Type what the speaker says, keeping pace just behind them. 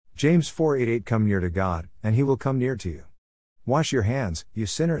James 4:8 Come near to God, and he will come near to you. Wash your hands, you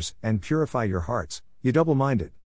sinners, and purify your hearts, you double-minded.